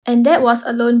And that was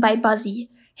Alone by Buzzy.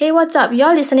 Hey, what's up?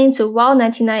 You're listening to WOW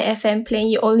 99 FM playing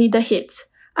you only the hits.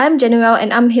 I'm Januel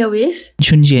and I'm here with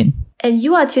Chunjian. And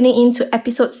you are tuning in to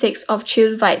episode 6 of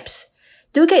Chill Vibes.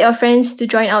 Do get your friends to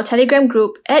join our Telegram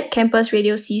group at Campus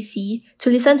Radio CC to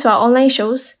listen to our online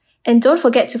shows. And don't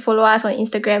forget to follow us on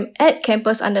Instagram at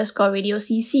campus_radio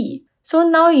CC. So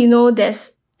now you know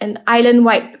there's an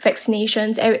island-wide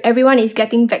vaccinations. Everyone is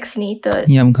getting vaccinated.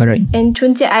 Yeah, I'm correct. And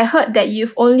Chunjie, I heard that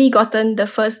you've only gotten the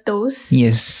first dose.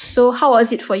 Yes. So how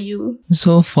was it for you?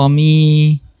 So for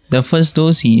me, the first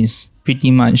dose is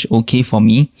pretty much okay for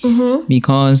me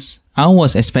because I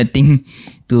was expecting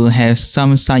to have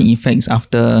some side effects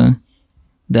after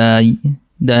the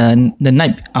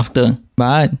night after,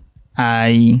 but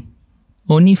I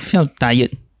only felt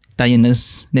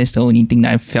tiredness. That's the only thing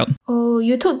that I felt. Oh,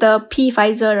 you took the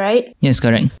Pfizer, right? Yes,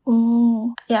 correct.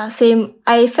 Oh, yeah, same.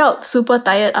 I felt super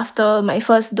tired after my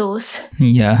first dose.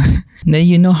 Yeah. Then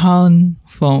you know how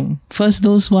for first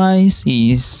dose wise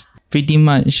is pretty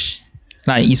much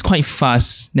like it's quite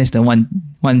fast. That's the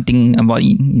one thing about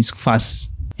it. It's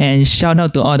fast. And shout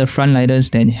out to all the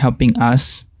frontliners that helping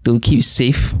us to keep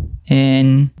safe.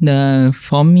 And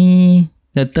for me,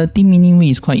 the 30-minute wait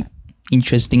is quite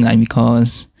interesting, like,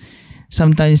 because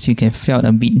sometimes you can feel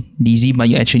a bit dizzy, but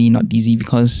you're actually not dizzy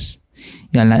because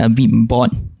you're like a bit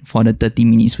bored for the 30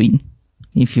 minutes wait.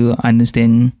 If you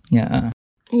understand, yeah.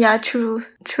 Yeah, true.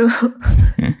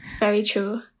 Very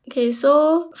true. Okay,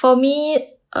 so for me,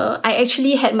 I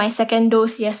actually had my second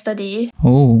dose yesterday.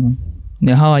 Oh,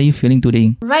 then how are you feeling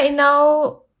today? Right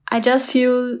now, I just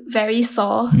feel very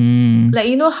sore. Like,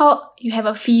 you know how you have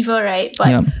a fever, right?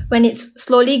 But when it's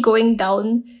slowly going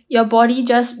down, your body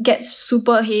just gets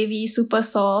super heavy, super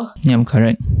sore. Yeah,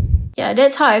 correct. Yeah,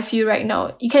 that's how I feel right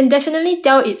now. You can definitely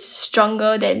tell it's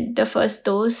stronger than the first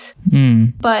dose.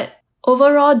 But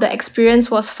overall, the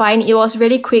experience was fine. It was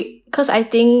really quick because I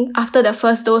think after the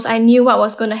first dose, I knew what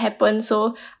was going to happen.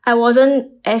 So I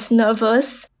wasn't as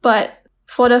nervous. But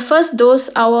for the first dose,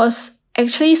 I was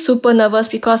actually super nervous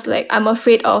because like I'm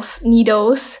afraid of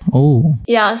needles. Oh.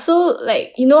 Yeah, so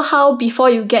like you know how before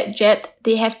you get jabbed,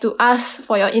 they have to ask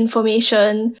for your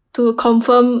information to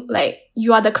confirm like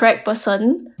you are the correct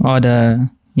person.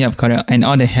 Correct. And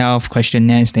all the health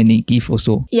questionnaires that they give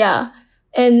also. Yeah.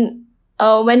 And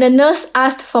when the nurse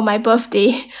asked for my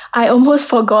birthday, I almost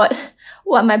forgot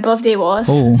what my birthday was.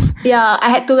 Oh. Yeah, I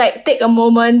had to like take a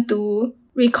moment to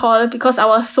recall because I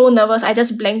was so nervous. I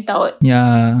just blanked out.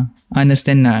 Yeah, I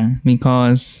understand that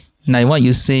because like what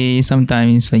you say,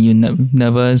 sometimes when you're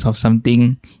nervous of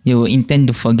something, you intend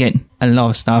to forget a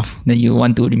lot of stuff that you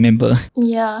want to remember.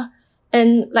 Yeah.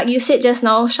 And like you said just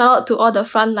now, shout out to all the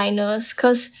frontliners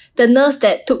because the nurse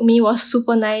that took me was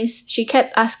super nice. She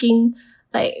kept asking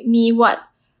like me what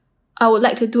I would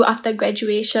like to do after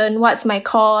graduation, what's my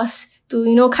course, to,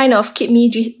 you know, kind of keep me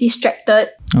distracted.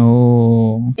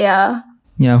 Oh. Yeah.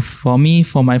 Yeah, for me,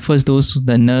 for my first dose,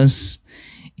 the nurse,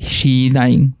 she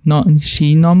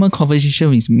normal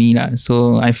conversation with me lah.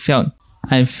 So I felt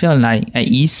like at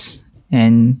ease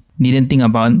and didn't think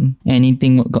about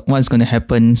anything what's gonna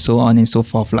happen, so on and so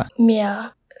forth lah. Yeah.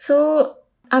 So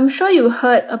I'm sure you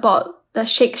heard about the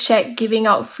Shake Shack giving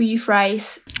out free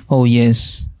fries. Oh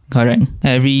yes, correct.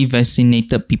 Every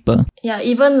vaccinated people. Yeah,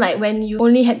 even like when you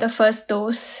only had the first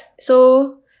dose.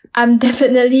 So I'm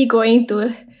definitely going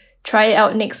to try it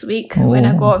out next week when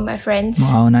I go out with my friends.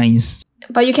 Wow, nice.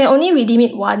 But you can only redeem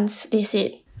it once, they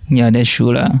said. Yeah, that's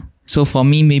true lah. So for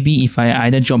me, maybe if I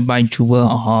either drop by Jewel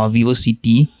or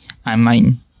VivoCity, I might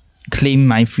claim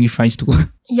my free fries too.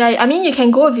 Yeah, I mean, you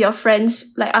can go with your friends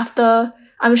like after.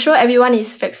 I'm sure everyone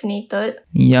is vaccinated.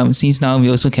 Yeah, since now we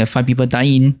also can 5 people dine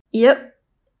in. Yep.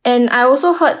 And I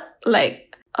also heard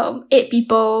like 8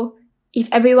 people, if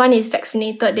everyone is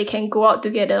vaccinated, they can go out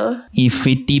together. If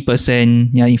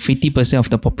 50% of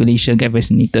the population get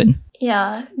vaccinated.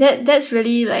 Yeah, that's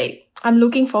really like, I'm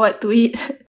looking forward to it.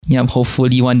 Yeah,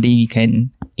 hopefully one day we can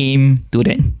aim to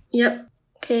that. Yep.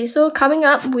 Okay, so coming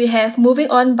up, we have Moving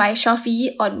On by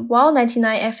Shafi on WOW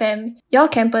 99 FM, your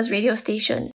campus radio station.